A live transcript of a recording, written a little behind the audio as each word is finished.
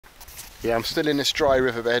Yeah, I'm still in this dry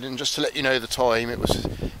riverbed, and just to let you know the time,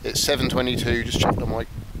 it's 7:22. Just checked on my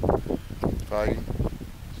phone.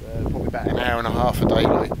 So probably about an hour and a half of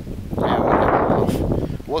daylight. An hour and a half.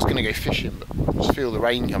 I was going to go fishing, but I just feel the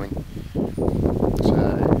rain coming. So I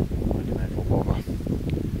don't know if I'll bother.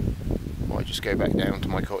 Might just go back down to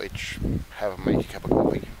my cottage, make a cup of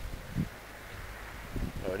coffee.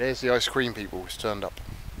 Oh, there's the ice cream people. It's turned up.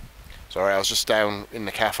 Sorry, I was just down in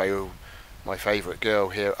the cafe with my favourite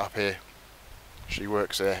girl up here. She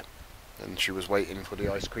works there, and she was waiting for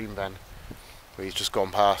the ice cream van. But he's just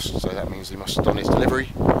gone past, so that means he must have done his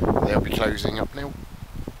delivery. They'll be closing up now.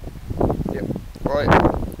 Yep. Right.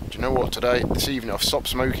 Do you know what? This evening, I've stopped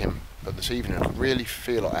smoking, but this evening I really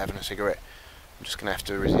feel like having a cigarette. I'm just going to have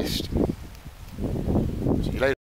to resist.